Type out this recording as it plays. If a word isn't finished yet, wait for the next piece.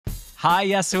Hi,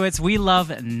 Yesuits. We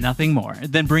love nothing more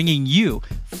than bringing you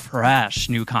fresh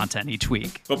new content each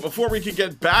week. But before we can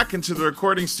get back into the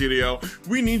recording studio,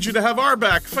 we need you to have our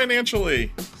back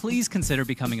financially. Please consider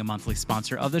becoming a monthly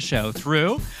sponsor of the show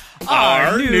through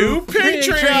our new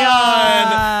Patreon.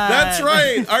 That's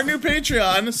right. Our new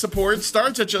Patreon support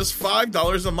starts at just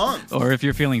 $5 a month. Or if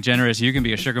you're feeling generous, you can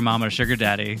be a sugar mama or sugar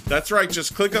daddy. That's right.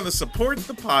 Just click on the Support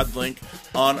the Pod link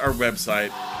on our website,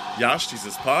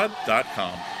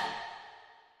 YashJesusPod.com.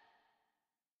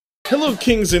 Hello,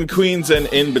 kings and queens and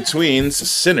in-betweens,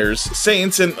 sinners,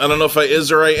 saints, and I don't know if I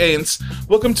is or I ain'ts.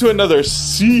 Welcome to another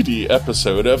seedy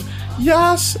episode of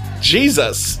Yas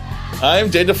Jesus. I'm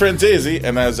Daniel Franzese,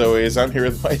 and as always, I'm here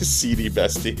with my seedy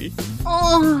bestie.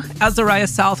 Oh, Azariah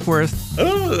Southworth.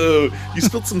 Oh, you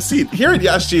spilled some seed. Here at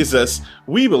Yas Jesus,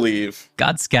 we believe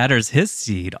God scatters his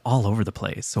seed all over the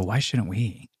place, so why shouldn't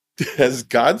we? Has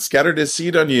God scattered his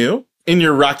seed on you? In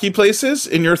your rocky places?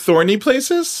 In your thorny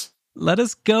places? Let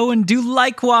us go and do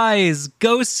likewise.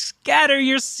 Go scatter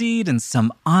your seed in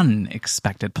some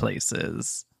unexpected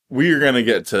places. We are going to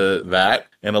get to that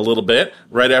in a little bit,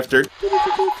 right after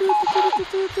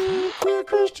Queer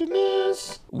Christian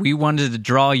News. We wanted to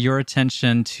draw your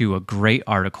attention to a great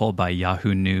article by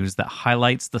Yahoo News that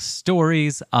highlights the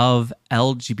stories of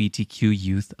LGBTQ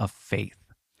youth of faith.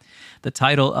 The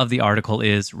title of the article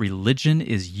is "Religion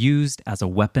is Used as a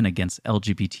Weapon Against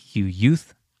LGBTQ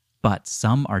Youth, but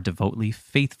some are devoutly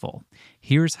faithful.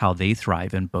 Here's how they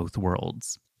thrive in both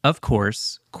worlds." Of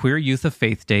course, Queer Youth of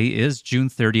Faith Day is June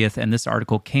 30th, and this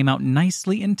article came out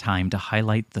nicely in time to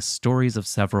highlight the stories of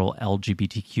several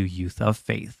LGBTQ youth of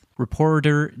faith.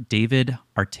 Reporter David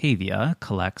Artavia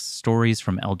collects stories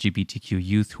from LGBTQ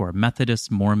youth who are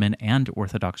Methodist, Mormon, and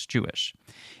Orthodox Jewish.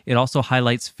 It also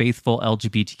highlights faithful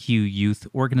LGBTQ youth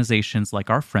organizations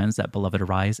like our friends at Beloved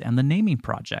Arise and the Naming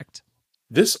Project.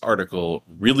 This article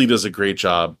really does a great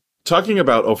job talking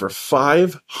about over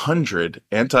 500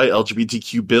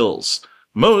 anti-LGBTQ bills,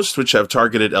 most which have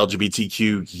targeted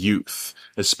LGBTQ youth,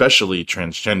 especially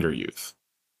transgender youth.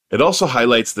 It also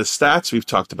highlights the stats we've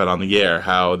talked about on the air,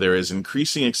 how there is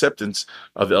increasing acceptance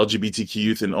of LGBTQ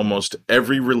youth in almost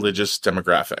every religious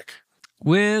demographic.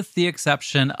 With the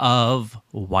exception of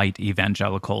white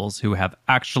evangelicals who have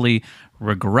actually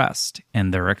regressed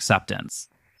in their acceptance.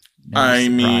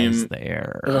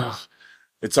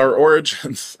 It's our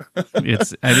origins.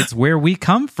 it's where we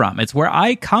come from. It's where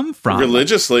I come from.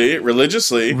 Religiously,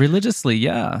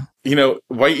 yeah. You know,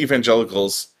 white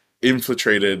evangelicals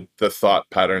infiltrated the thought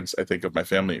patterns, I think, of my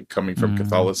family coming from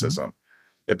Catholicism.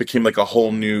 It became like a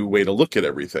whole new way to look at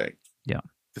everything. Yeah.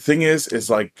 The thing is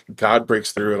like God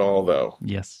breaks through it all, though.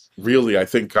 Yes. Really, I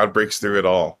think God breaks through it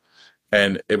all.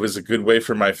 And it was a good way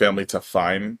for my family to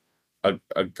find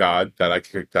a God that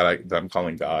I'm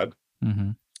calling God.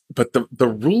 Mm-hmm. But the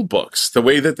rule books, the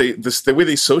way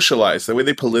they socialize, the way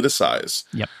they politicize,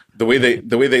 yep. the way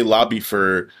they lobby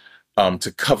for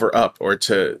to cover up or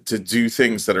to do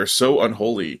things that are so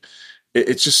unholy,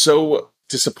 it's just so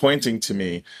disappointing to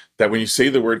me that when you say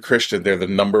the word Christian, they're the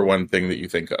number one thing that you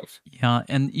think of. Yeah,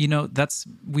 and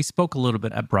we spoke a little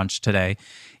bit at brunch today,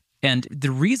 and the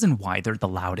reason why they're the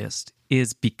loudest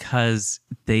is because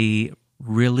they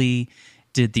really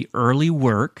did the early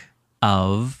work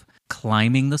of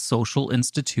climbing the social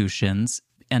institutions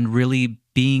and really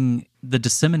being the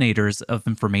disseminators of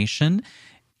information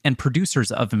and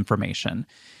producers of information.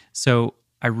 So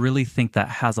I really think that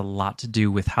has a lot to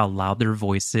do with how loud their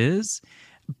voice is.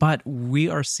 But we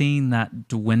are seeing that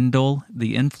dwindle,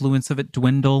 the influence of it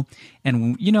dwindle.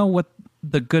 And you know what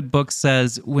the good book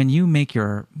says, when you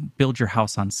build your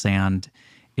house on sand,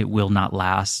 it will not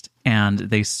last. And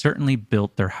they certainly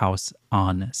built their house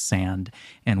on sand.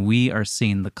 And we are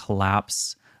seeing the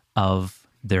collapse of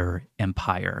their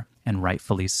empire, and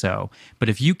rightfully so. But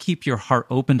if you keep your heart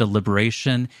open to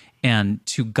liberation and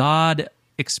to God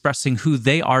expressing who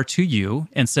they are to you,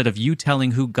 instead of you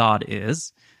telling who God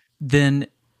is, then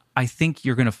I think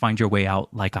you're going to find your way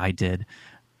out like I did.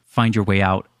 Find your way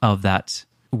out of that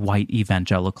white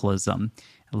evangelicalism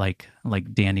like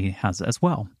Danny has as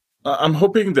well. I'm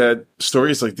hoping that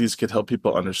stories like these could help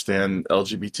people understand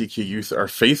LGBTQ youth are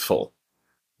faithful.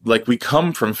 Like, we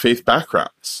come from faith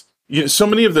backgrounds. You know, so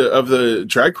many of the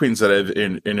drag queens that I've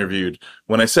interviewed,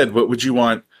 when I said, what would you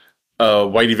want a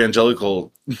white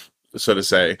evangelical, so to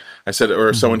say, I said,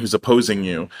 or someone who's opposing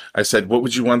you, I said, what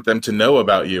would you want them to know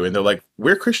about you? And they're like,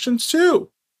 we're Christians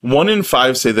too. 1 in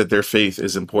 5 say that their faith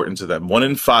is important to them. 1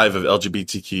 in 5 of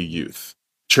LGBTQ youth.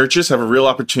 Churches have a real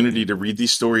opportunity to read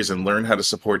these stories and learn how to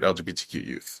support LGBTQ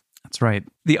youth. That's right.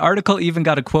 The article even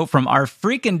got a quote from our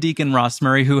freaking Deacon Ross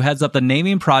Murray, who heads up the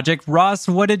Naming Project. Ross,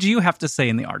 what did you have to say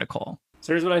in the article?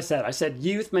 So here's what I said. I said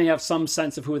youth may have some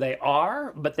sense of who they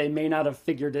are, but they may not have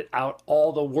figured it out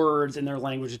all the words in their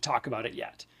language to talk about it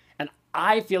yet. And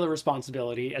I feel a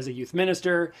responsibility as a youth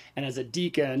minister and as a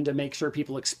deacon to make sure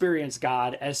people experience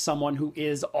God as someone who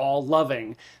is all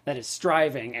loving, that is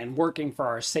striving and working for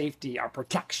our safety, our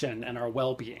protection, and our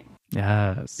well-being.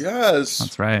 Yes. Yes.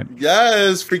 That's right.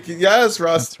 Yes. Freaking yes,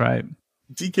 Ross. That's right.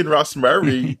 Deacon Ross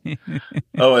Murray.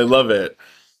 Oh, I love it.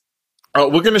 Oh,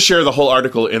 we're going to share the whole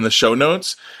article in the show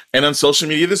notes and on social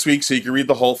media this week so you can read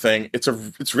the whole thing.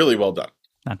 It's really well done.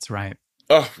 That's right.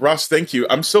 Oh, Ross, thank you.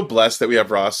 I'm so blessed that we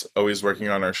have Ross always working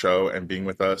on our show and being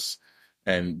with us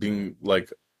and being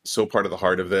like so part of the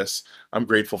heart of this. I'm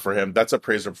grateful for him. That's a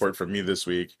praise report from me this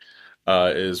week,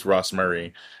 is Ross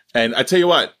Murray. And I tell you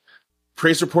what,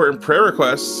 praise report and prayer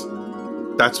requests,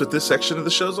 that's what this section of the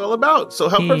show is all about. So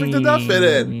how perfect did that fit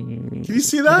in? Can you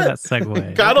see that? That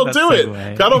segue. God will do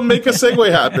it. God will make a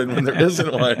segue happen when there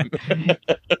isn't one.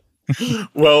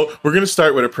 Well, we're going to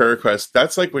start with a prayer request.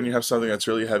 That's like when you have something that's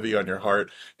really heavy on your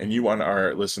heart and you want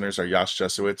our listeners, our Yash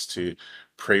Jesuits, to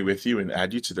pray with you and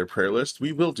add you to their prayer list.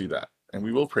 We will do that. And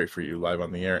we will pray for you live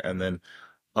on the air. And then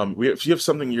if you have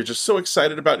something you're just so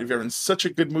excited about, if you're in such a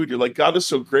good mood, you're like, God is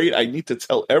so great, I need to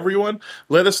tell everyone,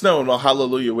 let us know and we'll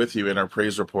hallelujah with you in our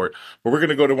praise report. But we're going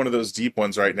to go to one of those deep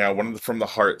ones right now, one from the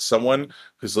heart. Someone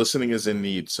who's listening is in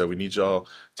need. So we need y'all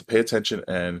to pay attention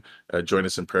and join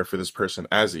us in prayer for this person.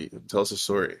 Azzy, tell us a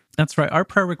story. That's right. Our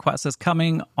prayer request is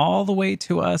coming all the way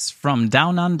to us from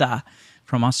down under,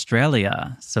 from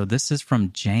Australia. So this is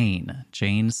from Jane.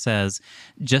 Jane says,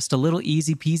 just a little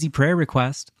easy peasy prayer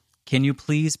request. Can you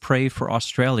please pray for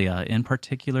Australia, in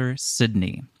particular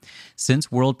Sydney?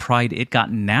 Since World Pride, it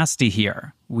got nasty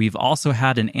here. We've also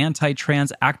had an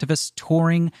anti-trans activist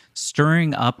touring,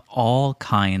 stirring up all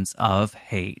kinds of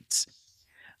hate.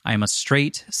 I am a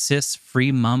straight, cis,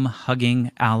 free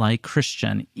mum-hugging ally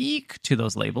Christian, eek to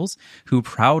those labels, who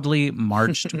proudly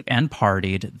marched and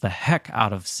partied the heck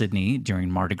out of Sydney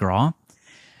during Mardi Gras.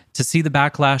 To see the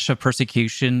backlash of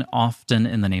persecution, often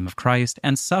in the name of Christ,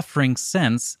 and suffering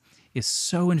since is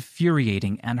so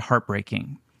infuriating and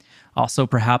heartbreaking. Also,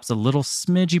 perhaps a little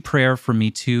smidgy prayer for me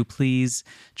too, please,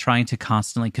 trying to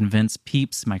constantly convince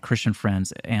peeps, my Christian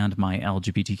friends, and my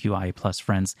LGBTQIA plus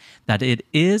friends that it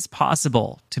is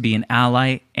possible to be an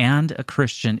ally and a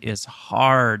Christian is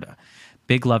hard.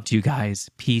 Big love to you guys.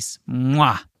 Peace.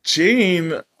 Mwah.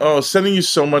 Jane, sending you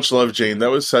so much love, Jane.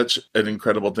 That was such an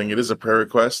incredible thing. It is a prayer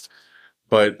request,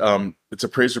 but it's a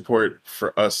praise report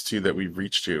for us too, that we've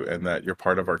reached you and that you're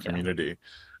part of our community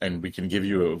and we can give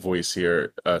you a voice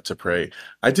here to pray.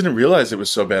 I didn't realize it was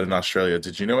so bad in Australia.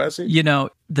 Did you know, Azzy? You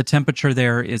know, the temperature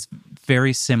there is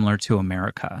very similar to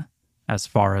America as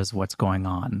far as what's going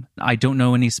on. I don't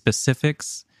know any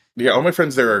specifics. Yeah, all my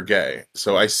friends there are gay.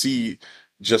 So I see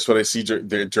just what I see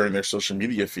during their social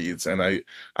media feeds. And I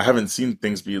haven't seen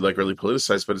things be like really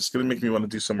politicized, but it's going to make me want to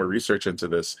do some more research into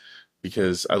this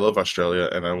because I love Australia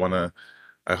and I want to,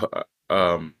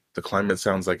 the climate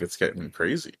sounds like it's getting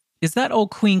crazy. Is that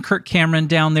old Queen Kirk Cameron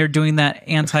down there doing that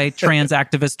anti-trans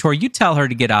activist tour? You tell her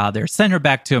to get out of there. Send her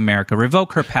back to America.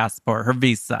 Revoke her passport, her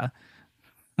visa.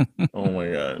 Oh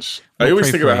my gosh. I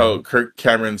always think about how Kirk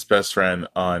Cameron's best friend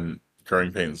on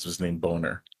Growing Pains was named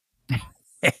Boner.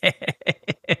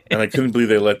 And I couldn't believe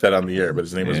they let that on the air, but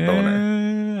his name was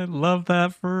Boner. I love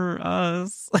that for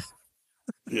us.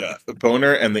 Yeah,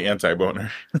 Boner and the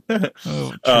anti-boner.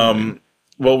 Oh,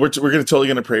 well, we're totally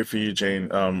going to pray for you, Jane.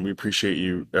 We appreciate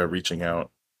you reaching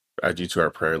out, add you to our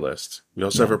prayer list. We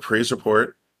also have a praise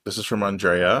report. This is from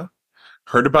Andrea.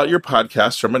 Heard about your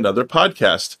podcast from another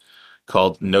podcast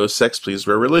called No Sex Please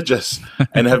We're Religious,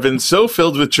 and have been so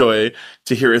filled with joy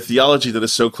to hear a theology that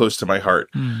is so close to my heart.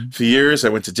 For years, I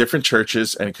went to different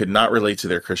churches and could not relate to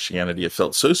their Christianity. It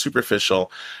felt so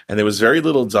superficial, and there was very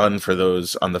little done for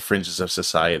those on the fringes of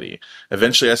society.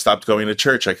 Eventually, I stopped going to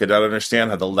church. I could not understand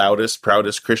how the loudest,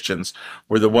 proudest Christians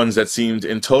were the ones that seemed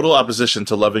in total opposition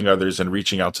to loving others and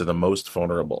reaching out to the most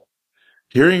vulnerable.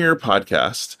 Hearing your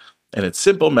podcast and its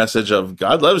simple message of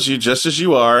God loves you just as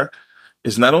you are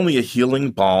is not only a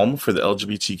healing balm for the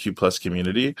LGBTQ plus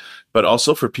community, but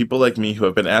also for people like me who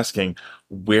have been asking,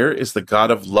 where is the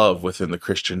God of love within the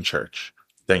Christian church?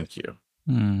 Thank you.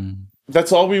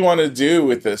 That's all we want to do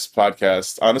with this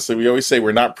podcast. Honestly, we always say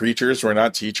we're not preachers, we're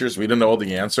not teachers, we don't know all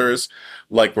the answers.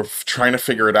 Like, we're trying to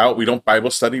figure it out. We don't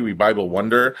Bible study, we Bible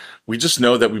wonder. We just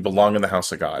know that we belong in the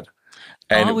house of God.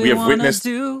 And all we have witnessed.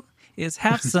 Do is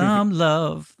have some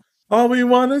love. All we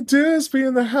want to do is be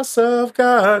in the house of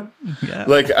God. Yeah.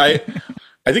 Like, I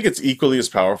think it's equally as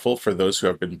powerful for those who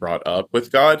have been brought up with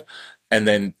God and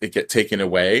then it get taken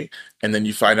away. And then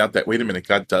you find out that, wait a minute,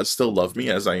 God does still love me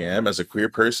as I am, as a queer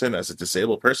person, as a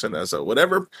disabled person, as a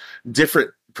whatever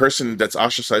different person that's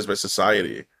ostracized by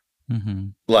society. Mm-hmm.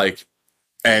 Like,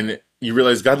 and you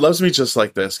realize God loves me just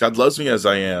like this. God loves me as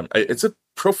I am. It's a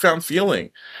profound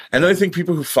feeling. And then I think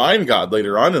people who find God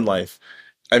later on in life,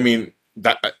 I mean,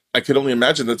 that I could only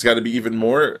imagine that's got to be even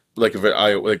more like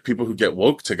like people who get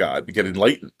woke to God, get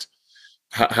enlightened.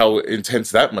 How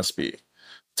intense that must be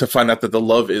to find out that the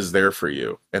love is there for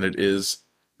you, and it is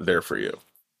there for you.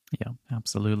 Yeah,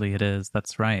 absolutely, it is.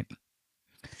 That's right.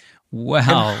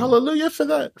 Wow. And hallelujah for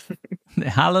that.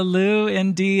 Hallelujah,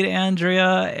 indeed, Andrea.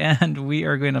 And we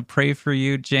are going to pray for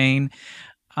you, Jane.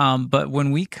 But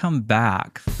when we come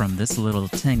back from this little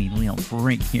tiny little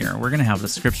break here, we're going to have the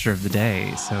scripture of the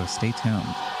day. So stay tuned.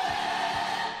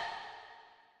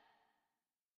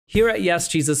 Here at Yes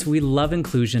Jesus, we love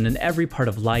inclusion in every part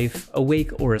of life,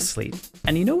 awake or asleep.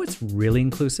 And you know what's really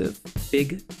inclusive?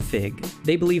 Big Fig.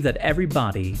 They believe that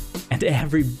everybody and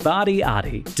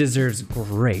everybody deserves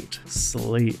great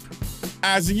sleep.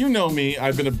 As you know me,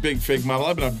 I've been a Big Fig model.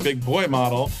 I've been a big boy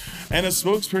model and a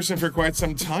spokesperson for quite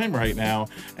some time right now.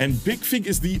 And Big Fig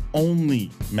is the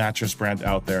only mattress brand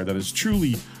out there that is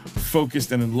truly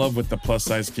focused and in love with the plus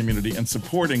size community and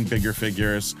supporting bigger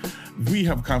figures. We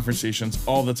have conversations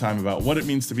all the time about what it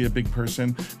means to be a big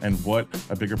person and what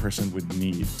a bigger person would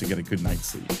need to get a good night's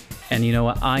sleep. And you know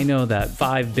what? I know that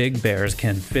 5 big bears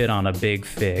can fit on a Big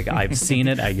Fig. I've seen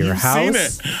it at your You've house. seen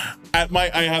it.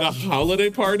 I had a holiday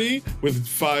party with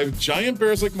 5 giant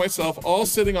bears like myself all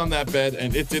sitting on that bed,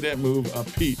 and it didn't move a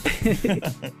peep.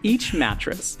 Each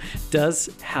mattress does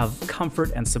have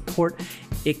comfort and support.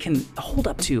 It can hold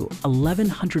up to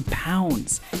 1,100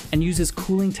 pounds and uses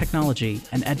cooling technology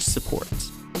and edge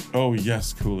supports. Oh,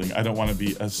 yes, cooling. I don't want to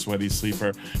be a sweaty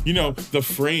sleeper. You know, the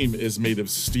frame is made of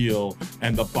steel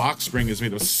and the box spring is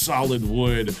made of solid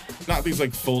wood. Not these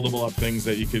like foldable up things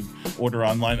that you could order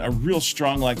online. A real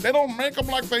strong, like they don't make them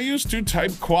like they used to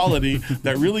type quality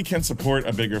that really can support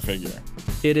a bigger figure.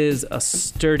 It is a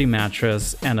sturdy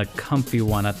mattress and a comfy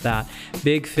one at that.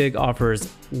 Big Fig offers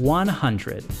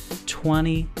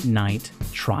 120-night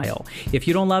trial. If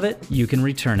you don't love it, you can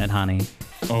return it, honey.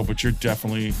 Oh, but you're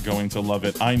definitely going to love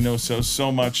it. I know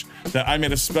so much that I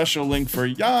made a special link for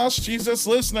Yas Jesus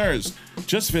listeners.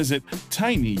 Just visit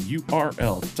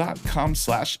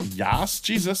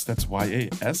tinyurl.com/YasJesus, that's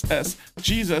YASS,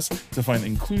 Jesus, to find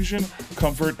inclusion,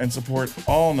 comfort, and support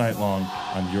all night long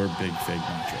on your Big Fig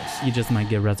mattress. You just might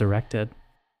get resurrected.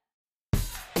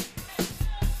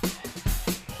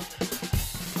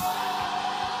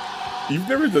 You've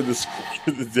never done this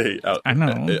the day out. I know.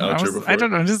 Outro before. I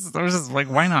don't know. I was just like,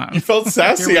 why not? You felt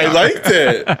sassy. I liked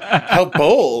it. How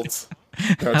bold.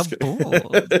 No, How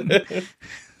bold.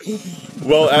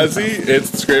 Well, Azzy,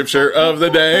 it's scripture of the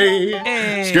day.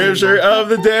 Hey. Scripture of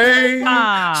the day.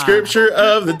 Scripture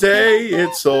of the day.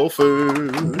 It's soul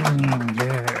food.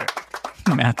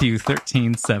 Matthew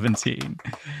 13:17.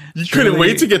 You couldn't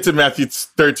wait to get to Matthew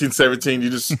 13:17. You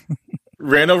just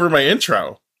ran over my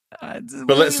intro.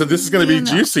 So this is going to be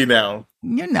juicy now.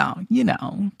 You know.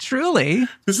 Truly.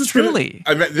 This is truly.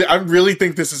 I really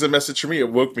think this is a message for me.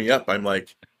 It woke me up. I'm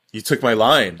like, you took my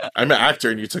line. I'm an actor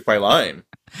and you took my line.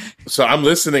 So I'm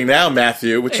listening now,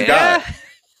 Matthew. What you got?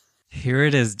 Here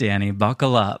it is, Danny.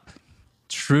 Buckle up.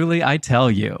 Truly, I tell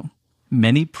you,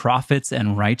 many prophets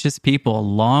and righteous people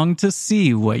long to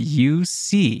see what you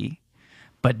see,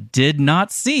 but did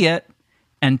not see it,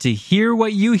 and to hear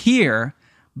what you hear,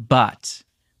 but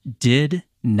did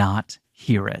not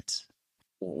hear it.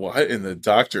 What in the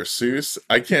Dr. Seuss?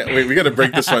 I can't wait. We got to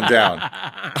break this one down.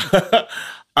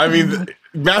 I mean,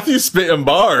 Matthew's spitting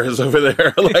bars over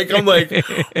there. Like, I'm like,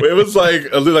 it was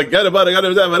like like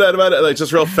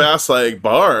just real fast, like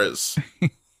bars.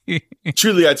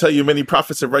 Truly, I tell you, many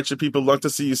prophets and righteous people long to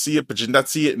see you see it, but you not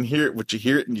see it and hear it, but you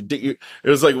hear it and you dig it.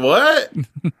 It was like, what?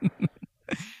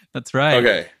 That's right.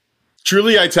 Okay.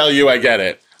 Truly, I tell you, I get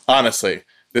it. Honestly,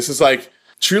 this is like,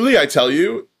 truly, I tell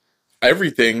you,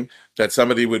 everything that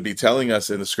somebody would be telling us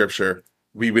in the scripture,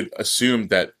 we would assume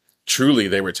that truly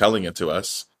they were telling it to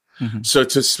us. Mm-hmm. So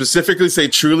to specifically say,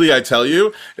 truly, I tell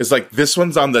you, is like, this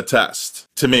one's on the test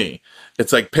to me.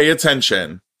 It's like, pay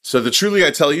attention. So the truly,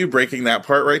 I tell you, breaking that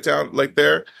part right down, like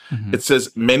there, mm-hmm. It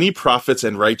says, many prophets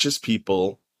and righteous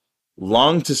people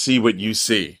long to see what you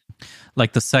see.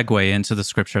 Like the segue into the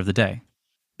scripture of the day.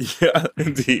 Yeah,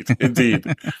 indeed.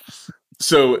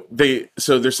 So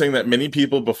they're saying that many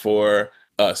people before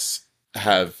us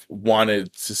have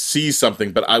wanted to see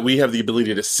something, but we have the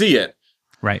ability to see it.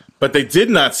 Right. But they did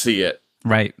not see it.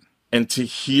 Right. And to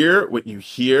hear what you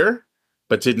hear,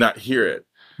 but did not hear it.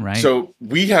 Right. So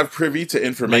we have privy to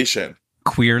information.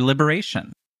 Queer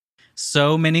liberation.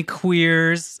 So many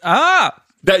queers.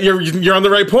 That you're on the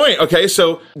right point. Okay,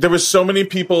 so there was so many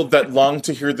people that longed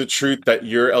to hear the truth that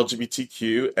you're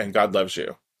LGBTQ and God loves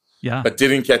you, Yeah. but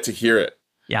didn't get to hear it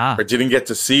Yeah. or didn't get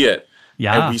to see it.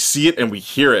 Yeah. And we see it and we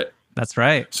hear it. That's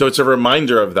right. So it's a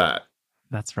reminder of that.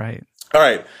 That's right. All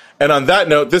right. And on that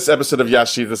note, this episode of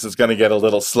Yashi, this is going to get a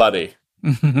little slutty.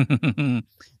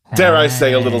 Dare I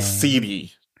say a little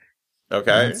seedy.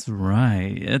 Okay? That's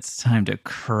right. It's time to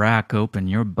crack open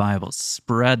your Bible,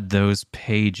 spread those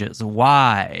pages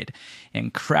wide,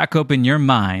 and crack open your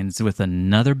minds with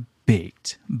another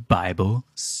baked Bible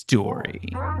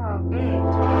story.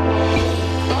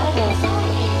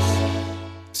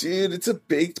 Dude, it's a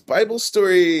baked Bible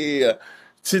story.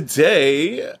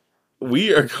 Today,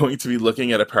 we are going to be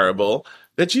looking at a parable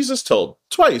that Jesus told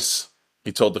twice.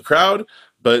 He told the crowd,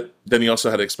 but then he also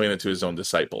had to explain it to his own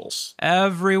disciples.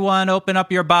 Everyone open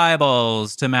up your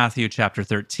Bibles to Matthew chapter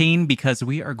 13 because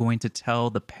we are going to tell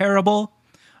the parable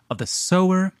of the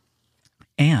sower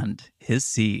and his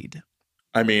seed.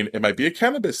 I mean, it might be a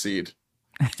cannabis seed.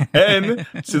 And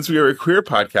since we are a queer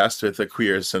podcast with a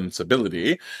queer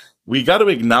sensibility, we got to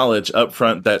acknowledge up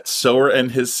front that sower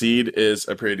and his seed is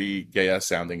a pretty gay-ass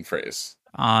sounding phrase.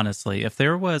 Honestly, if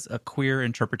there was a queer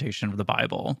interpretation of the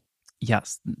Bible,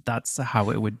 yes, that's how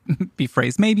it would be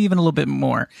phrased, maybe even a little bit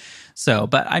more. So,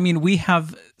 but I mean, we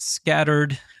have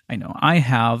scattered, I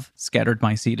have scattered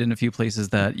my seed in a few places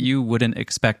that you wouldn't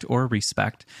expect or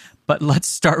respect. But let's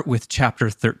start with chapter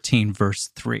 13, verse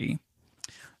 3.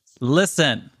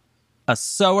 Listen, a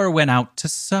sower went out to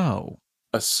sow.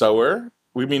 A sower?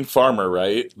 We mean farmer,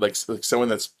 right? Like someone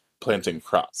that's planting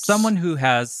crops. Someone who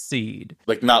has seed.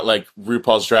 Like not like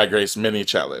RuPaul's Drag Race mini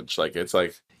challenge. Like it's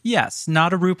like... Yes,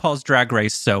 not a RuPaul's Drag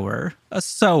Race sower. A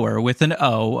sower with an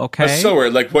O, okay? A sower,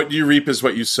 like what you reap is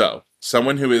what you sow.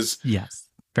 Someone who is... Yes,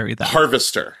 very that.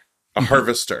 Harvester. A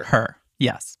harvester. Her,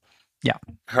 yes. Yeah.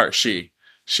 Her, she,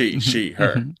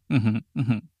 her. Okay,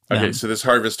 Them. so this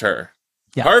harvest her.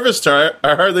 Yeah. Harvest her?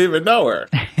 I hardly even know her.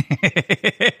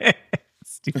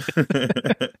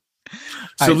 Stupid.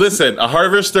 So listen, a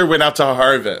harvester went out to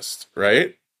harvest,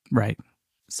 right? Right.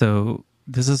 So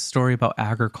this is a story about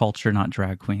agriculture, not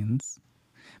drag queens.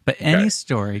 But any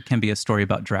story can be a story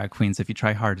about drag queens if you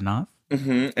try hard enough.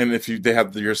 Mm-hmm. And if they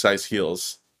have your size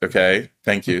heels, okay?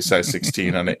 Thank you. Size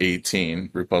 16 on an 18.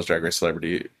 RuPaul's Drag Race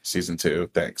Celebrity Season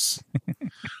 2. Thanks.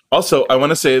 Also, I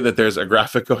want to say that there's a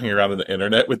graphic going around on the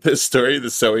internet with this story, the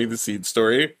sowing the seed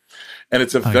story. And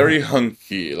it's a very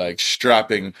hunky, like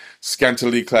strapping,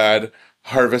 scantily clad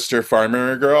harvester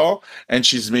farmer girl. And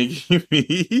she's making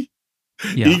me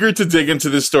eager to dig into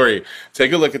this story.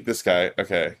 Take a look at this guy.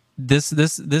 Okay.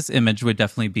 This image would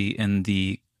definitely be in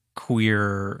the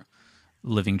queer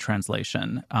living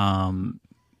translation,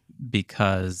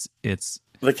 because it's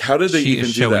like, how did they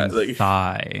even do that? Like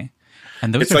thigh,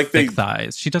 and those it's are like thick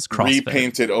thighs. She does CrossFit.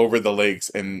 Repainted over the legs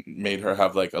and made her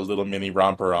have like a little mini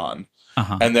romper on,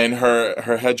 uh-huh. And then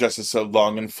her headdress is so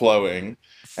long and flowing,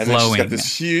 and then she's got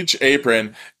this huge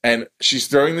apron, and she's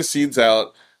throwing the seeds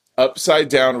out. Upside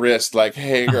down wrist, like,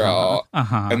 hey girl,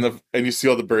 and you see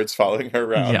all the birds following her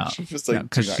around. Yeah, she's just like,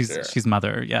 because she's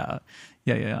mother. Yeah.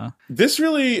 This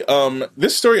really,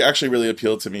 this story actually really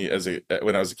appealed to me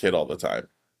when I was a kid all the time.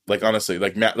 Like honestly,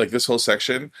 like this whole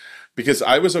section, because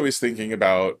I was always thinking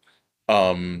about,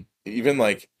 even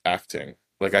like acting.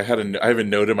 Like I have a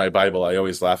note in my Bible I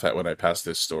always laugh at when I pass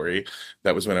this story.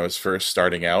 That was when I was first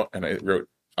starting out, and I wrote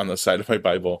on the side of my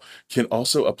Bible, can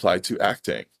also apply to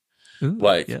acting.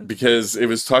 Ooh, because it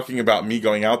was talking about me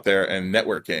going out there and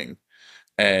networking,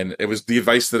 and it was the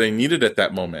advice that I needed at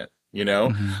that moment.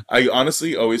 I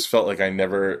honestly always felt like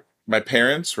my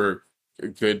parents were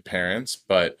good parents,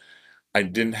 but I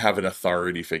didn't have an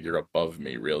authority figure above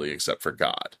me really, except for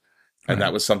God. And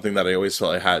that was something that I always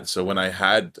felt I had. So when I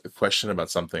had a question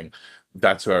about something,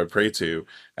 that's who I would pray to.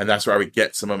 And that's where I would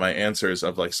get some of my answers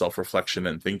of like self-reflection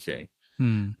and thinking.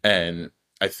 And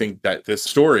I think that this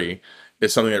story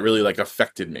is something that really like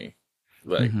affected me.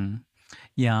 Like,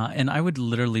 yeah. And I would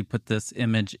literally put this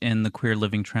image in the queer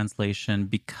living translation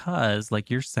because,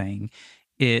 like you're saying,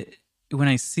 when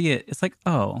I see it, it's like,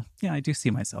 oh, yeah, I do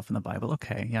see myself in the Bible.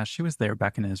 Okay. Yeah. She was there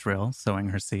back in Israel sowing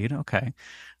her seed. Okay.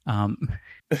 I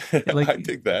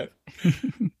dig that.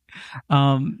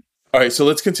 All right. So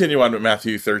let's continue on with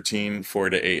Matthew 13,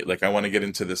 4-8. Like I want to get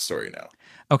into this story now.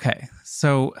 Okay.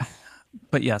 So,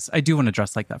 but yes, I do want to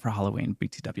dress like that for Halloween,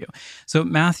 BTW. So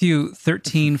Matthew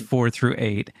 13,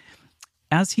 4-8,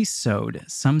 as he sowed,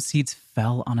 some seeds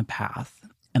fell on a path,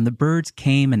 and the birds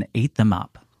came and ate them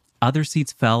up. Other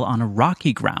seeds fell on a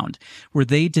rocky ground where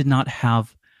they did not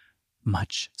have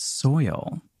much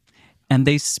soil. And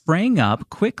they sprang up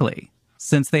quickly,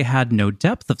 since they had no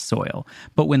depth of soil.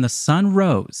 But when the sun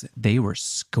rose, they were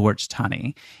scorched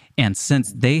honey. And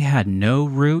since they had no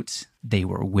root, they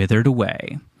were withered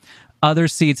away. Other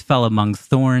seeds fell among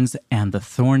thorns, and the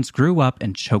thorns grew up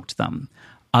and choked them.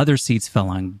 Other seeds fell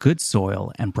on good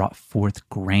soil and brought forth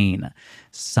grain,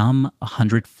 some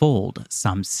 100-fold,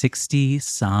 some 60,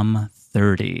 some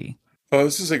 30. Oh,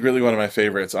 this is like really one of my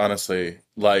favorites, honestly.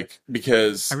 Like,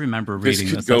 because I remember this reading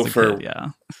could this go as a for kid, yeah.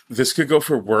 this could go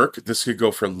for work, this could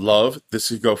go for love, this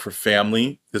could go for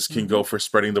family, this can go for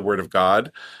spreading the word of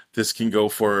God, this can go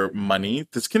for money,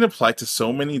 this can apply to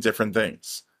so many different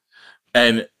things.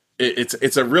 And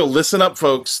it's a real listen up,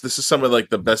 folks. This is some of like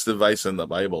the best advice in the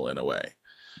Bible in a way.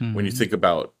 When you think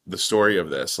about the story of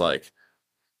this, like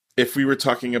if we were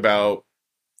talking about,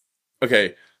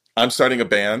 okay, I'm starting a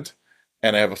band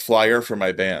and I have a flyer for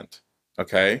my band,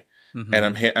 okay? And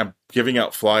I'm giving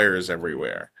out flyers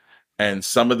everywhere. And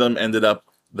some of them ended up,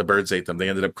 the birds ate them. They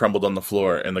ended up crumbled on the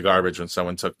floor in the garbage when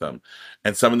someone took them.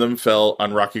 And some of them fell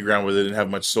on rocky ground where they didn't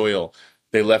have much soil.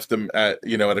 They left them at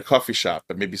a coffee shop,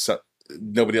 but maybe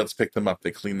nobody else picked them up. They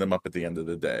cleaned them up at the end of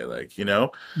the day, like,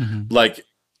 like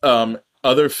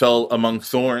other fell among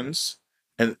thorns.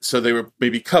 And so they were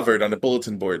maybe covered on a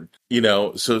bulletin board,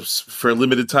 so for a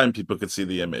limited time, people could see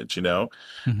the image,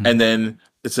 And then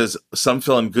it says some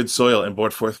fell in good soil and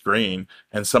brought forth grain,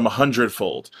 and some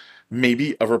 100-fold.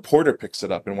 Maybe a reporter picks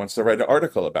it up and wants to write an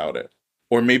article about it.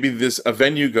 Or maybe a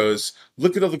venue goes,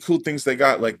 look at all the cool things they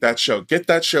got, like that show. Get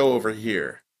that show over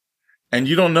here. And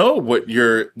you don't know what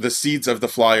the seeds of the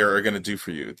flyer are going to do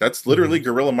for you. That's literally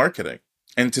guerrilla marketing.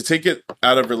 And to take it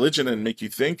out of religion and make you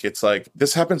think, it's like,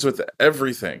 this happens with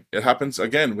everything. It happens,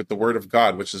 again, with the word of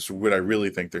God, which is what I really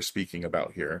think they're speaking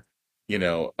about here,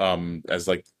 as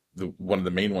like one of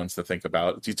the main ones to think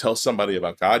about. You tell somebody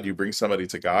about God, you bring somebody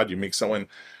to God, you make someone,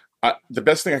 the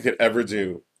best thing I could ever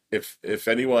do, if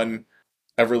anyone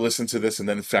ever listened to this and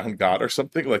then found God or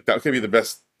something, like that could be the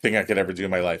best thing I could ever do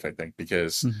in my life, I think,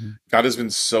 because God has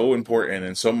been so important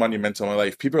and so monumental in my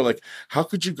life. People are like, how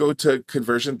could you go to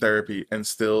conversion therapy and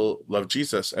still love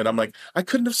Jesus? And I'm like, I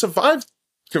couldn't have survived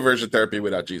conversion therapy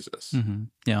without Jesus.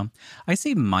 Yeah. I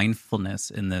see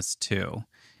mindfulness in this too,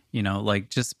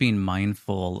 like just being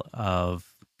mindful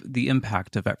of the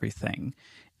impact of everything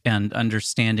and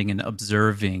understanding and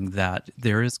observing that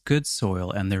there is good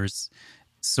soil and there's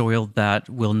soil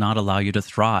that will not allow you to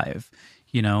thrive.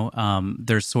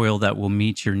 There's soil that will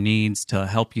meet your needs to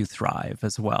help you thrive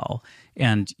as well.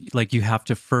 And like you have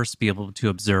to first be able to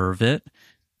observe it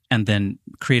and then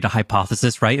create a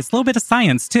hypothesis, right? It's a little bit of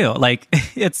science too. Like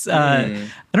it's, I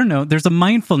don't know, there's a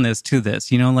mindfulness to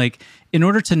this, like in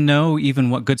order to know even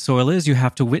what good soil is, you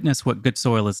have to witness what good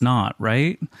soil is not,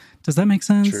 right? Does that make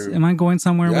sense? True. Am I going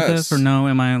somewhere with this or no?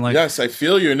 Am I like... Yes, I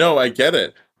feel you. No, I get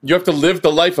it. You have to live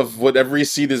the life of what every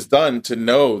seed has done to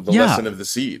know the lesson of the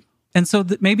seed. And so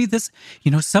maybe this,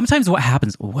 sometimes what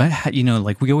happens,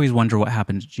 like we always wonder what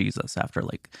happened to Jesus after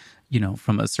like,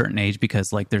 from a certain age,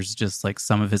 because like there's just like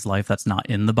some of his life that's not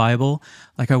in the Bible.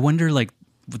 Like I wonder like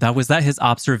was that his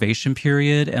observation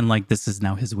period and like this is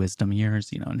now his wisdom years,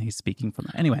 and he's speaking from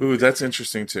that. Anyway. Ooh, that's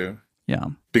interesting too. Yeah.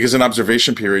 Because in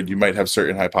observation period, you might have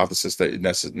certain hypotheses that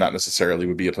not necessarily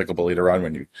would be applicable later on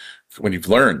when you've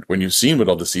learned, when you've seen what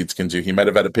all the seeds can do. He might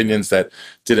have had opinions that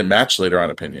didn't match later on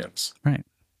opinions. Right.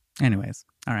 Anyways,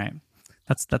 all right.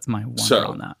 That's my wonder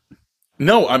on that.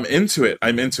 No, I'm into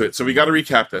it. So we got to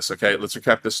recap this, okay? Let's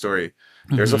recap this story.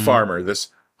 There's a farmer, this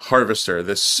harvester,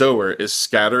 this sower is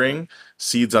scattering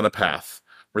seeds on a path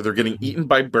where they're getting eaten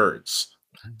by birds.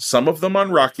 Some of them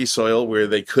on rocky soil where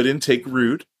they couldn't take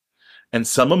root, and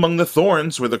some among the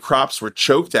thorns where the crops were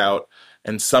choked out,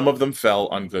 and some of them fell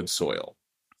on good soil.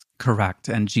 Correct.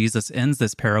 And Jesus ends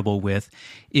this parable with,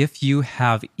 if you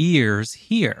have ears,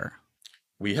 hear.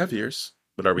 We have ears,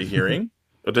 but are we hearing?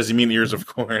 Or does he mean ears of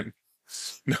corn?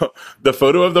 No, the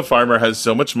photo of the farmer has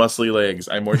so much muscly legs.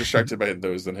 I'm more distracted by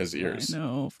those than his ears. I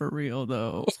know, for real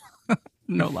though.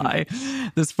 No lie.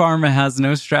 This farmer has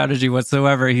no strategy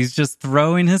whatsoever. He's just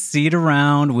throwing his seed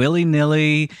around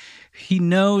willy-nilly. He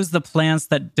knows the plants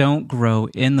that don't grow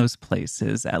in those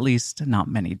places. At least not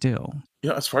many do.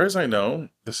 Yeah, as far as I know,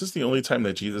 this is the only time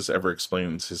that Jesus ever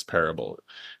explains his parable.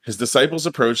 His disciples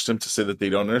approached him to say that they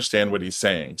don't understand what he's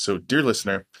saying. So, dear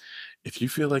listener, if you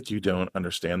feel like you don't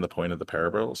understand the point of the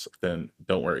parables, then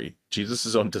don't worry.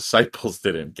 Jesus' own disciples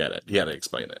didn't get it. He had to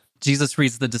explain it. Jesus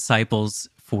reads the disciples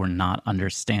for not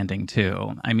understanding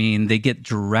too. I mean, they get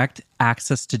direct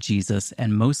access to Jesus,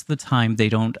 and most of the time they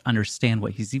don't understand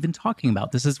what he's even talking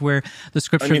about. This is where the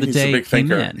scripture of the he's a day big came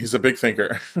thinker. in. He's a big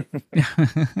thinker.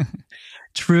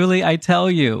 Truly, I tell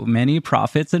you, many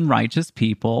prophets and righteous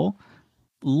people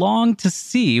long to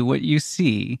see what you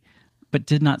see, but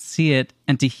did not see it,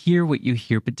 and to hear what you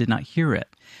hear, but did not hear it.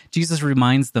 Jesus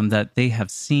reminds them that they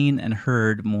have seen and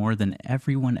heard more than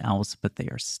everyone else, but they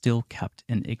are still kept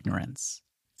in ignorance.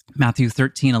 Matthew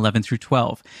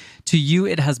 13:11-12. To you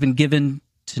it has been given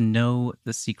to know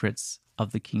the secrets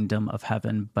of the kingdom of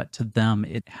heaven, but to them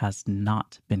it has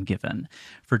not been given.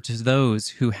 For to those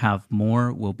who have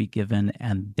more will be given,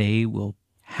 and they will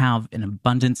have an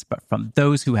abundance, but from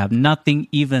those who have nothing,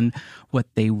 even what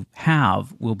they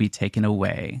have will be taken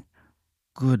away.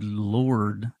 Good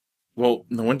Lord. Well,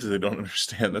 no wonder they don't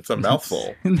understand. That's a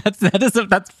mouthful.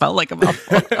 That felt like a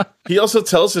mouthful. He also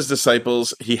tells his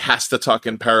disciples he has to talk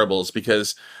in parables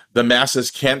because the masses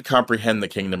can't comprehend the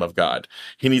kingdom of God.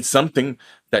 He needs something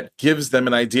that gives them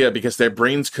an idea because their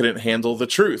brains couldn't handle the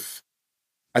truth.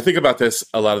 I think about this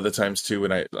a lot of the times too,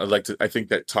 and I think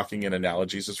that talking in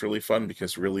analogies is really fun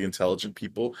because really intelligent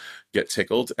people get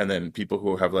tickled, and then people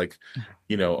who have like,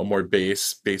 a more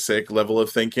basic level of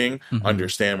thinking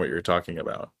understand what you're talking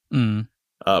about.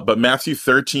 But Matthew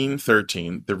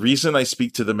 13:13, the reason I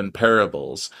speak to them in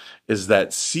parables is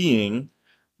that seeing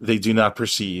they do not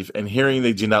perceive, and hearing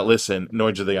they do not listen,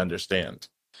 nor do they understand.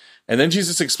 And then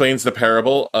Jesus explains the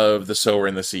parable of the sower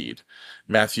and the seed.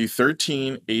 Matthew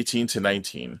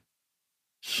 13:18-19.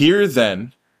 Hear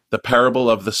then the parable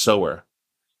of the sower.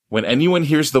 When anyone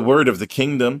hears the word of the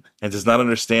kingdom and does not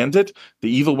understand it, the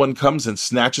evil one comes and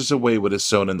snatches away what is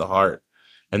sown in the heart.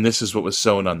 And this is what was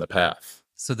sown on the path.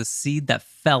 So the seed that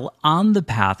fell on the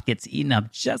path gets eaten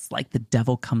up just like the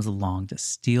devil comes along to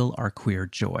steal our queer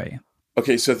joy.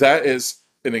 Okay, so that is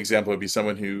an example would be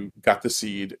someone who got the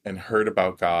seed and heard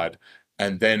about God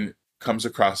and then comes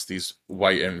across these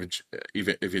white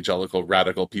evangelical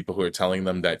radical people who are telling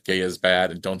them that gay is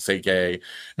bad and don't say gay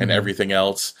and everything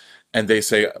else. And they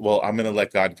say, well, I'm going to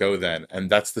let God go then. And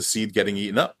that's the seed getting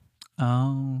eaten up.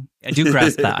 Oh, I do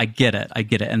grasp that. I get it.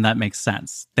 And that makes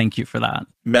sense. Thank you for that.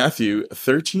 Matthew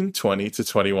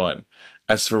 13:20-21.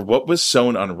 As for what was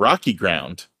sown on rocky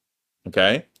ground,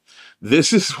 okay,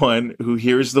 this is one who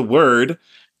hears the word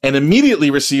and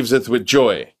immediately receives it with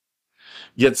joy.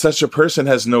 Yet such a person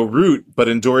has no root, but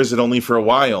endures it only for a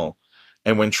while.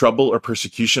 And when trouble or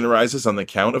persecution arises on the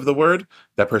account of the word,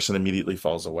 that person immediately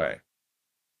falls away.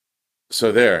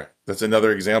 So that's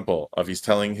another example of he's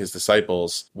telling his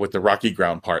disciples what the rocky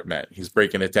ground part meant. He's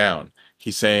breaking it down.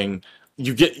 He's saying,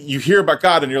 you hear about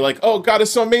God and you're like, oh, God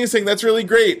is so amazing. That's really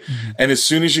great. And as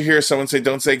soon as you hear someone say,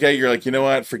 don't say gay, you're like, you know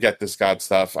what? Forget this God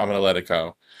stuff. I'm going to let it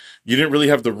go. You didn't really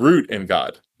have the root in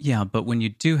God. Yeah, but when you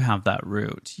do have that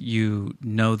root, you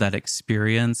know that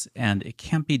experience and it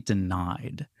can't be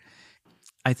denied.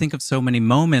 I think of so many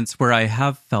moments where I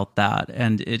have felt that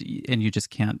and you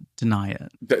just can't deny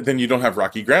it. Then you don't have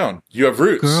rocky ground. You have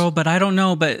roots. Girl, but I don't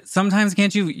know. But sometimes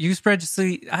can't you spread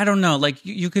seed? I don't know. Like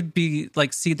you could be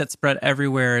like seed that spread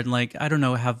everywhere and like, I don't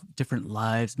know, have different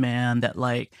lives, man. That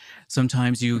like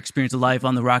sometimes you experience a life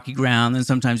on the rocky ground and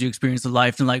sometimes you experience a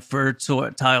life in like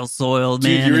fertile soil,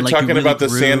 man. Dude, you were talking really about the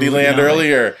sandy land you know,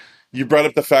 earlier. You brought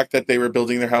up the fact that they were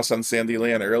building their house on sandy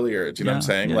land earlier. Do you know what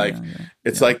I'm saying?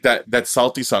 It's like that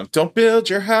salty song. Don't build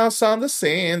your house on the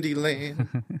sandy land.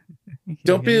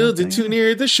 Don't build it too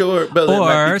near the shore. But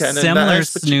or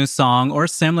Semler's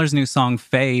new song,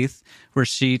 Faith, where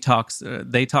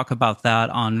they talk about that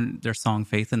on their song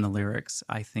Faith in the lyrics.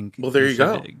 I think. Well, there you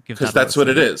go. Because that's what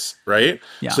it is, right?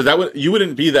 Yeah. So you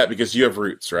wouldn't be that because you have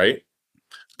roots, right?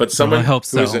 But someone I hope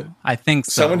so. I think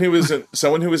so. Someone who was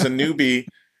a newbie.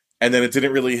 And then it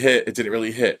didn't really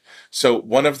hit. So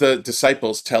one of the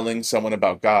disciples telling someone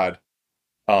about God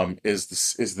is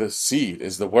the seed,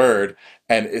 is the word.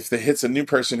 And if it hits a new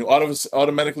person who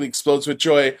automatically explodes with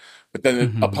joy, but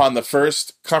then upon the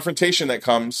first confrontation that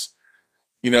comes,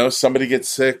 somebody gets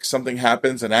sick, something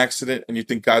happens, an accident, and you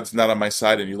think God's not on my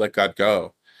side and you let God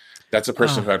go. That's a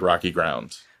person who had rocky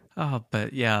ground. Oh,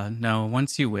 but yeah, no,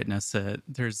 once you witness it,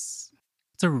 it's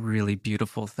a really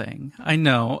beautiful thing. I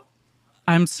know.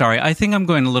 I'm sorry. I think I'm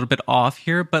going a little bit off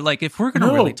here, but like if we're going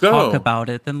to really talk about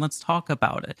it, then let's talk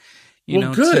about it.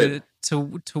 Good.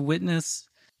 To witness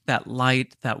that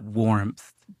light, that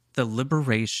warmth, the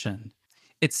liberation.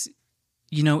 It's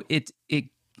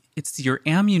it's your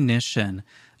ammunition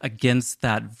against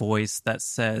that voice that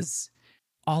says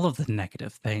all of the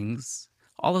negative things,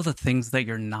 all of the things that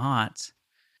you're not.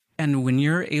 And when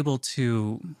you're able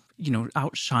to,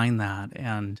 outshine that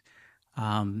and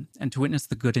and to witness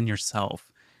the good in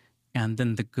yourself, and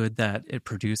then the good that it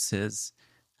produces.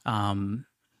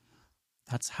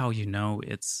 That's how you know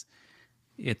it's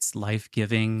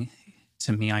life-giving.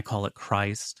 To me, I call it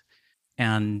Christ.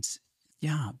 And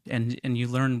yeah, and you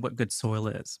learn what good soil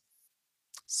is.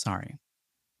 Sorry.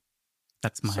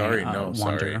 That's my Sorry, no,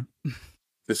 sorry. wander.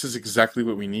 This is exactly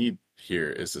what we need here,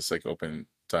 is this like open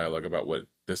dialogue about what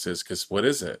this is, because what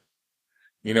is it?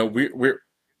 You know,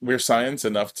 we're science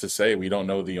enough to say we don't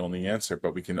know the only answer,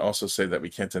 but we can also say that we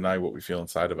can't deny what we feel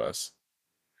inside of us,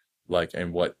 like,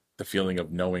 and what the feeling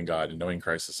of knowing God and knowing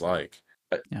Christ is like.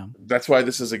 Yeah. That's why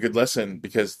this is a good lesson,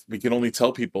 because we can only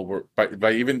tell people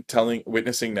by even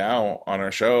witnessing now on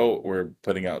our show, we're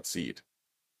putting out seed.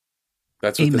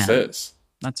 That's what this Amen. is.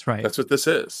 That's right. That's what this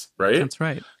is, right? That's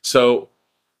right. So,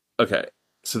 okay.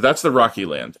 So that's the Rocky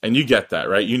Land. And you get that,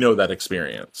 right? You know that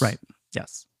experience. Right.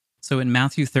 Yes. So in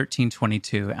Matthew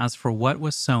 13:22, as for what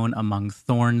was sown among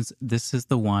thorns, this is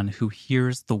the one who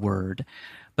hears the word,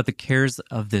 but the cares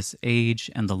of this age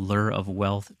and the lure of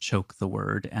wealth choke the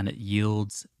word, and it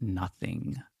yields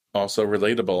nothing. Also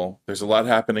relatable. There's a lot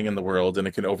happening in the world, and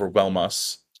it can overwhelm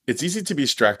us. It's easy to be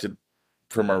distracted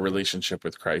from our relationship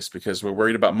with Christ because we're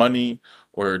worried about money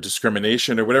or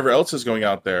discrimination or whatever else is going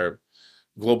out there,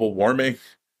 global warming,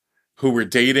 who we're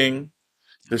dating.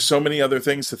 There's so many other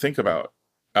things to think about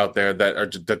out there that are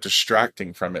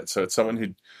distracting from it. So it's someone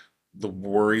who the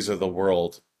worries of the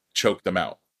world choke them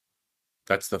out.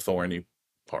 That's the thorny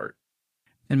part.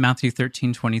 In Matthew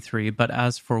 13:23, but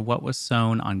as for what was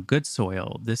sown on good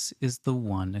soil, this is the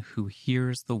one who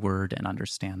hears the word and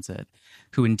understands it,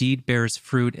 who indeed bears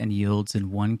fruit and yields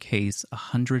in one case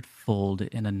 100-fold,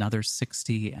 in another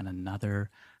 60, and another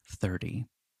 30.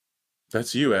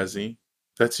 That's you, Azzy.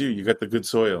 That's you. You got the good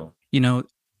soil. You know,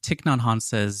 Thich Nhat Hanh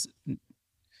says,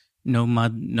 no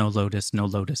mud, no lotus, no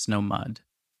lotus, no mud.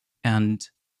 And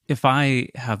if I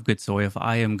have good soil, if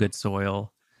I am good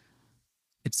soil,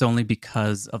 it's only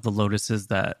because of the lotuses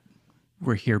that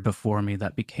were here before me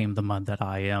that became the mud that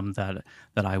I am, that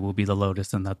I will be the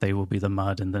lotus and that they will be the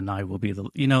mud and then I will be the,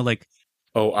 like.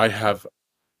 Oh, I have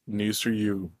news for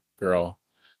you, girl,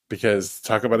 because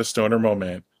talk about a stoner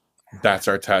moment. That's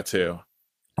our tattoo.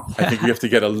 I think we have to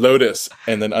get a lotus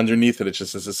and then underneath it, it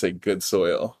just has to say good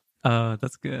soil. Oh,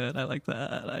 that's good. I like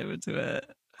that. I'm into it.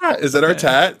 Is that our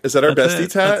tat? Is that our bestie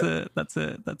tat?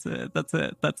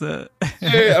 That's it.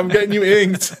 Hey, I'm getting you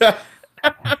inked.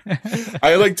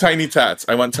 I like tiny tats.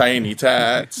 I want tiny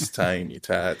tats. Tiny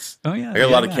tats. Oh yeah. I got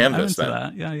a lot of canvas then.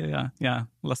 That. Yeah.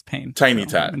 Less pain. Tiny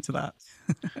tat. I'm into that.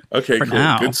 Okay, For cool.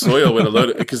 now. Good soil with a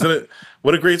load. Because then,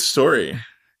 what a great story.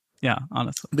 Yeah,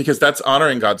 honestly. Because that's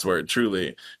honoring God's word,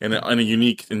 truly, in a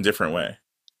unique and different way.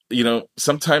 You know,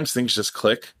 sometimes things just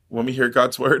click when we hear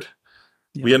God's word.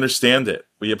 Yeah. We understand it.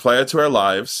 We apply it to our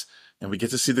lives, and we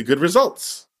get to see the good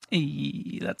results.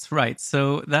 Hey, that's right.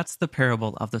 So that's the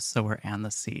parable of the sower and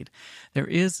the seed. There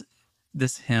is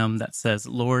this hymn that says,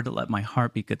 Lord, let my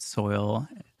heart be good soil.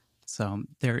 So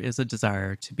there is a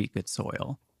desire to be good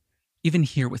soil, even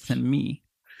here within me.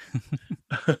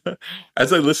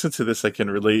 As I listen to this, I can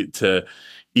relate to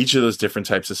each of those different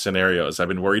types of scenarios. I've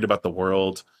been worried about the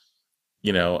world.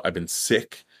 You know, I've been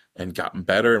sick and gotten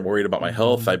better and worried about my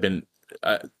health. I've been,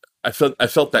 I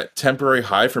felt that temporary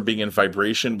high from being in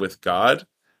vibration with God.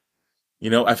 You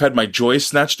know, I've had my joy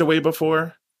snatched away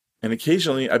before, and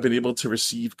occasionally I've been able to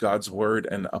receive God's word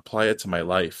and apply it to my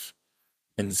life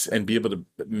and be able to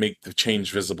make the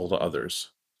change visible to others.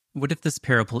 What if this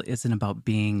parable isn't about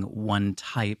being one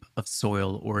type of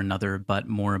soil or another, but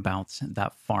more about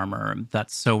that farmer, that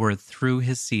sower threw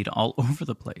his seed all over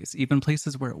the place, even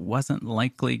places where it wasn't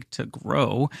likely to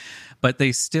grow, but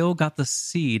they still got the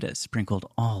seed sprinkled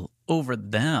all over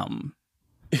them?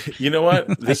 You know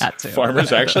what? This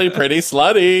farmer's actually pretty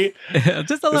slutty.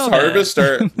 Just a little bit.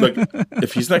 Harvester, look,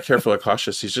 if he's not careful or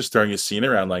cautious, he's just throwing his seed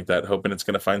around like that, hoping it's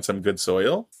going to find some good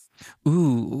soil.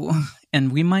 Ooh,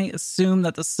 and we might assume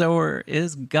that the sower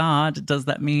is God. Does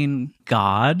that mean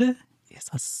God is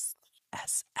a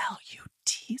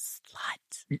S-L-U-T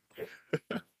slut?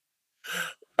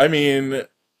 I mean,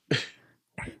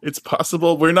 it's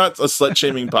possible. We're not a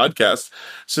slut-shaming podcast,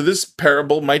 so this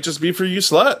parable might just be for you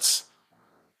sluts.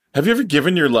 Have you ever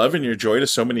given your love and your joy to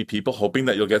so many people hoping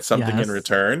that you'll get something in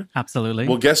return? Absolutely.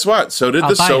 Well, guess what? So did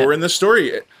the sower in the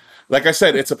story. Like I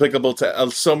said, it's applicable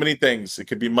to so many things. It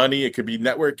could be money. It could be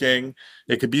networking.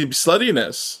 It could be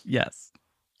sluttiness. Yes.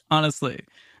 Honestly.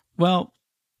 Well,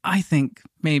 I think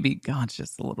maybe God's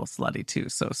just a little slutty too.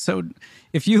 So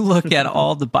if you look at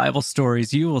all the Bible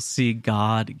stories, you will see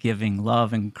God giving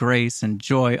love and grace and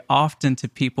joy often to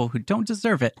people who don't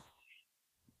deserve it.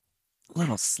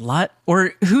 little slut,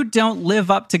 or who don't live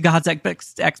up to God's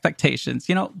expectations,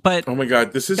 you know? But Oh my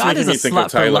God, this is God making is me a think slut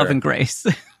of for love Tyler. and grace.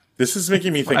 This is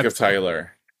making me think of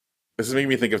Tyler. This is making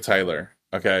me think of Tyler.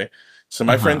 Okay, so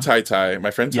my friend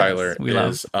my friend Yes, Tyler we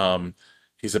love. is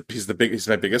he's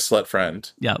my biggest slut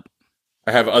friend. Yep.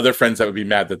 I have other friends that would be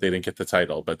mad that they didn't get the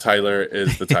title, but Tyler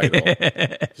is the title.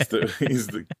 He's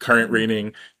the current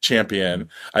reigning champion.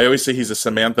 I always say he's a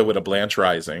Samantha with a Blanche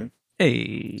Rising.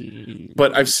 Hey.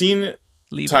 But I've seen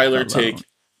Leave Tyler it alone. take.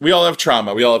 We all have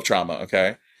trauma.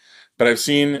 Okay? But I've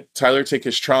seen Tyler take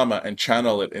his trauma and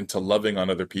channel it into loving on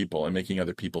other people and making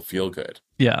other people feel good.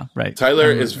 Yeah, right.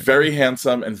 Tyler is very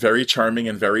handsome and very charming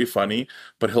and very funny,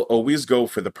 but he'll always go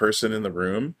for the person in the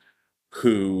room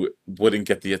who wouldn't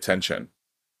get the attention.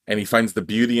 And he finds the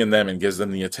beauty in them and gives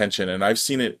them the attention. And I've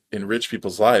seen it in rich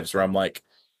people's lives where I'm like,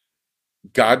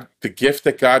 God, the gift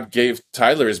that God gave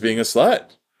Tyler is being a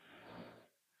slut.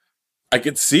 I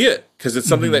could see it because it's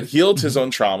something that healed his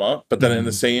own trauma, but then in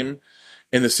the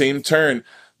same turn,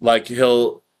 like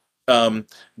he'll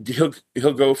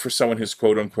go for someone who's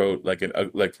quote unquote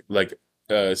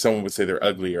someone would say they're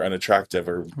ugly or unattractive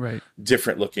or Right.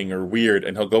 different looking or weird,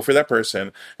 and he'll go for that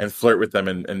person and flirt with them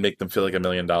and make them feel like $1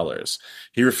 million.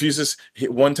 He refuses.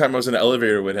 One time I was in an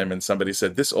elevator with him and somebody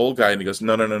said, "This old guy," and he goes,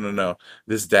 No,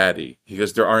 this daddy. He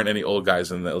goes, "There aren't any old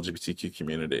guys in the LGBTQ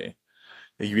community.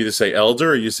 You either say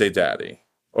elder or you say daddy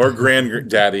or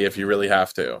granddaddy if you really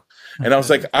have to." And I was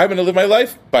like, I'm going to live my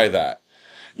life by that.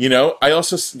 You know,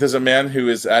 there's a man who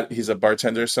he's a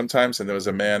bartender sometimes. And there was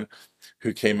a man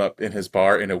who came up in his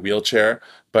bar in a wheelchair,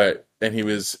 and he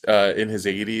was in his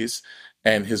 80s,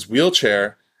 and his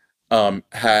wheelchair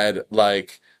had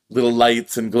like little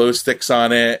lights and glow sticks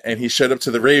on it. And he showed up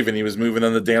to the rave and he was moving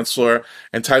on the dance floor,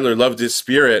 and Tyler loved his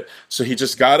spirit. So he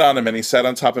just got on him and he sat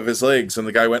on top of his legs, and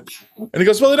the guy went, and he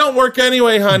goes, "Well, they don't work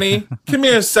anyway, honey. Come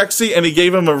here, sexy." And he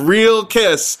gave him a real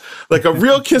kiss, like a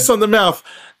real kiss on the mouth.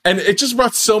 And it just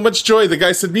brought so much joy. The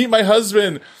guy said, "Meet my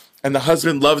husband." And the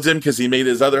husband loved him because he made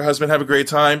his other husband have a great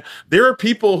time. There are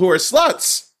people who are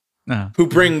sluts who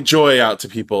bring joy out to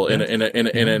people in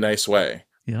a nice way.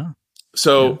 Yeah.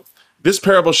 So this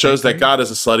parable shows that God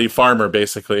is a slutty farmer,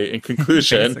 basically, in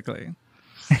conclusion, Basically.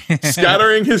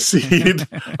 scattering his seed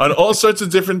on all sorts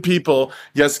of different people.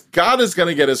 Yes, God is going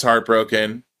to get his heart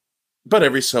broken, but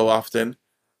every so often,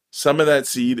 some of that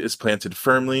seed is planted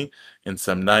firmly in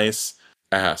some nice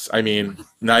ass. I mean,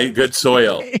 good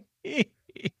soil.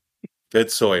 Good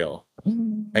soil.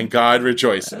 And God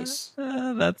rejoices.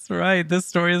 That's right. This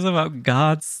story is about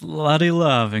God's slutty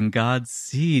love and God's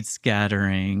seed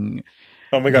scattering.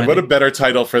 Oh my God, what a better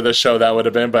title for this show that would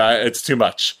have been, but it's too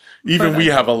much. Even we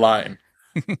have a line.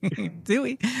 Do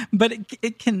we? But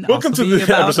it can Welcome also to be the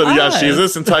about episode of Yash us.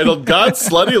 Jesus entitled God's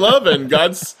Slutty Love and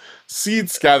God's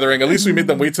Seeds Gathering. At least we made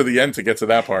them wait to the end to get to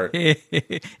that part.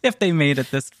 If they made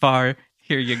it this far,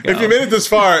 here you go. If you made it this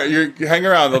far, you hang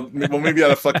around. We'll maybe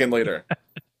add a fucking later.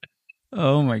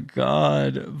 Oh my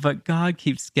God. But God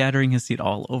keeps scattering his seed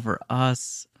all over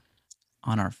us,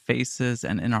 on our faces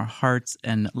and in our hearts.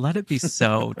 And let it be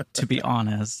so, to be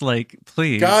honest. Like,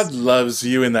 please. God loves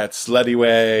you in that slutty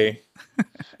way.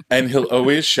 And he'll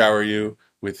always shower you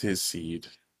with his seed,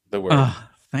 the word. Oh,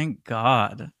 thank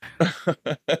God.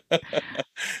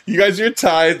 You guys, your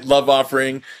tithe, love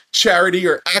offering, charity,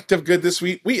 or act of good this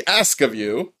week, we ask of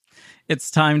you.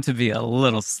 It's time to be a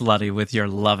little slutty with your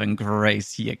love and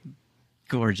grace, you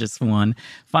gorgeous one.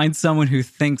 Find someone who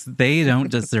thinks they don't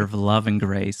deserve love and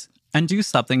grace and do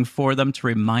something for them to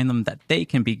remind them that they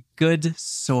can be good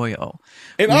soil.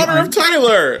 In honor of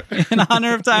Tyler. In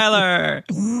honor of Tyler.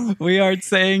 We aren't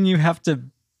saying you have to,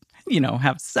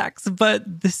 have sex,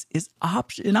 but this is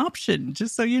an option,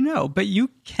 just so you know. But you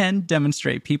can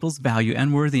demonstrate people's value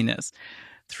and worthiness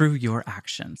through your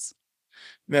actions.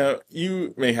 Now,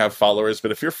 you may have followers,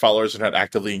 but if your followers are not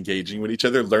actively engaging with each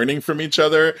other, learning from each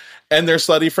other and their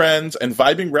slutty friends and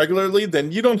vibing regularly,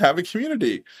 then you don't have a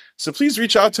community. So please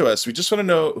reach out to us. We just want to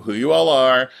know who you all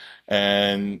are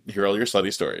and hear all your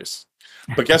slutty stories.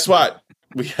 But guess what?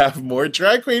 We have more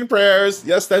drag queen prayers.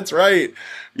 Yes, that's right.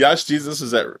 Yash Jesus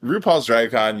is at RuPaul's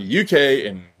DragCon UK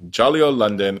in jolly old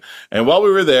London. And while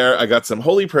we were there, I got some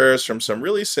holy prayers from some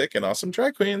really sick and awesome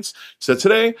drag queens. So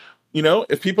today,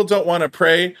 if people don't want to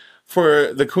pray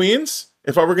for the queens,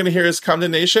 if all we're going to hear is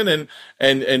condemnation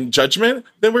and judgment,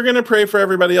 then we're going to pray for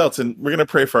everybody else, and we're going to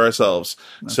pray for ourselves.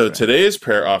 That's right. Today's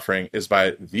prayer offering is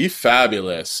by the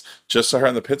fabulous, just saw her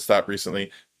on the pit stop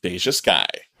recently, Deja Sky.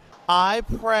 I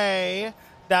pray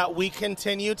that we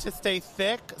continue to stay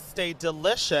thick, stay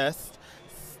delicious,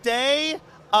 stay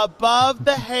above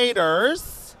the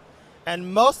haters,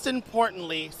 and most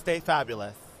importantly, stay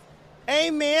fabulous.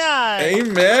 Amen.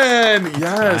 Amen.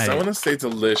 Yes, I Right. want to stay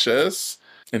delicious.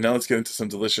 And now let's get into some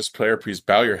delicious prayer. Please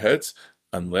bow your heads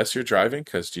unless you're driving,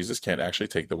 because Jesus can't actually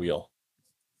take the wheel.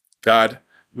 God,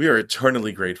 we are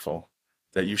eternally grateful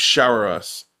that you shower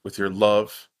us with your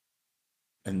love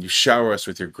and you shower us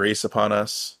with your grace upon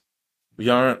us. We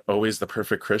aren't always the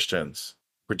perfect Christians.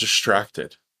 We're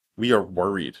distracted. We are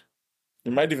worried.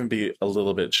 We might even be a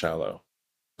little bit shallow,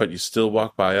 but you still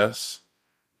walk by us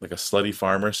like a slutty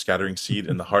farmer scattering seed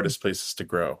in the hardest places to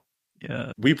grow.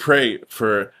 Yeah. We pray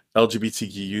for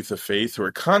LGBTQ youth of faith who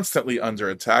are constantly under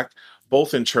attack,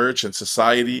 both in church and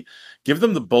society. Give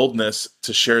them the boldness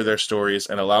to share their stories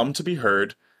and allow them to be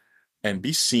heard and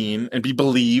be seen and be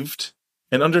believed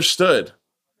and understood.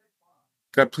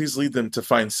 God, please lead them to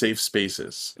find safe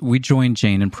spaces. We join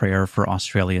Jane in prayer for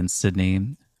Australia and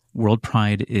Sydney. World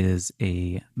Pride is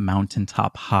a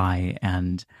mountaintop high,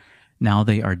 and now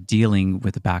they are dealing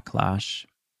with the backlash.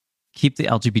 Keep the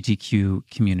LGBTQ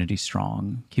community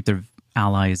strong. Keep their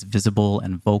allies visible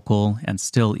and vocal. And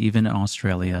still, even in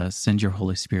Australia, send your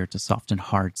Holy Spirit to soften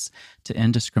hearts to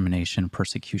end discrimination and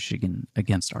persecution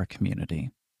against our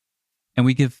community. And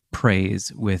we give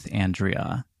praise with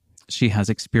Andrea. She has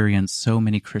experienced so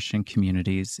many Christian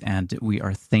communities, and we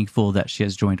are thankful that she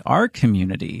has joined our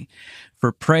community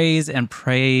for praise and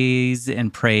praise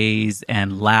and praise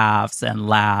and laughs and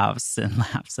laughs and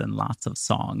laughs and lots of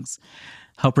songs.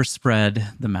 Help her spread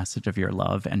the message of your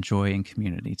love and joy and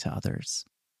community to others.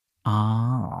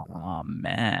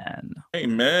 Amen.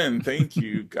 Amen. Thank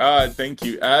you, God. Thank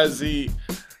you, Azzy.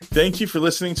 Thank you for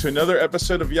listening to another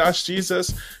episode of Yash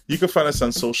Jesus. You can find us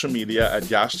on social media at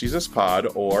Yash Jesus Pod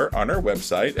or on our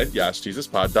website at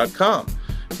yashjesuspod.com.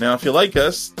 Now, if you like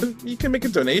us, you can make a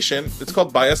donation. It's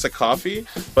called Buy Us a Coffee,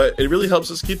 but it really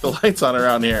helps us keep the lights on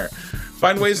around here.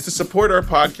 Find ways to support our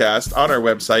podcast on our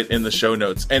website in the show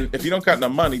notes. And if you don't got no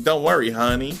money, don't worry,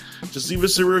 honey. Just leave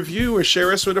us a review or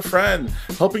share us with a friend,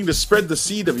 helping to spread the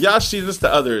seed of Yash Jesus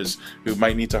to others who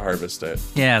might need to harvest it.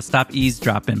 Yeah, stop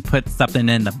eavesdropping. Put something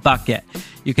in the bucket.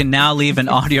 You can now leave an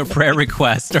audio prayer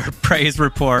request or praise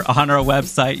report on our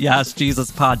website,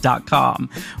 yashjesuspod.com.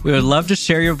 We would love to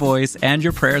share your voice and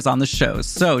your prayers on the show.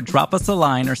 So drop us a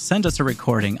line or send us a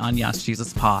recording on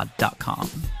yashjesuspod.com.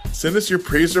 Send us your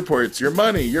praise reports, your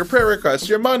money, your prayer requests,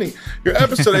 your money, your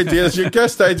episode ideas, your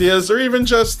guest ideas, or even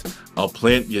just, I'll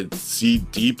plant your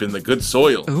seed deep in the good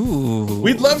soil. Ooh.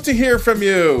 We'd love to hear from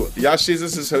you. Yash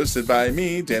Jesus is hosted by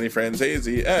me, Danny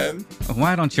Franzese, and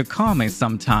Why don't you call me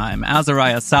sometime?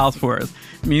 Azariah Southworth.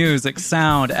 Music,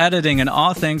 sound, editing, and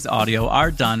all things audio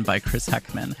are done by Chris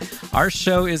Heckman. Our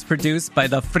show is produced by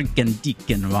the freaking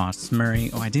Deacon Ross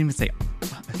Murray. Oh, I didn't even say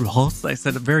Ross. I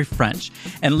said it very French.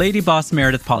 And Lady Boss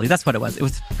Meredith Polly. That's what it was. It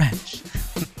was French.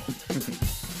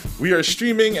 we are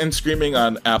streaming and screaming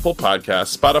on Apple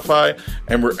Podcasts, Spotify,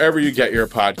 and wherever you get your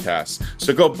podcasts.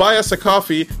 So go buy us a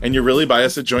coffee, and you really buy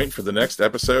us a joint for the next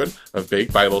episode of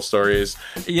Baked Bible Stories.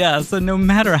 Yeah, so no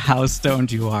matter how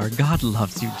stoned you are, God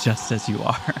loves you just as you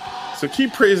are. So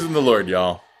keep praising the Lord,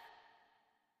 y'all.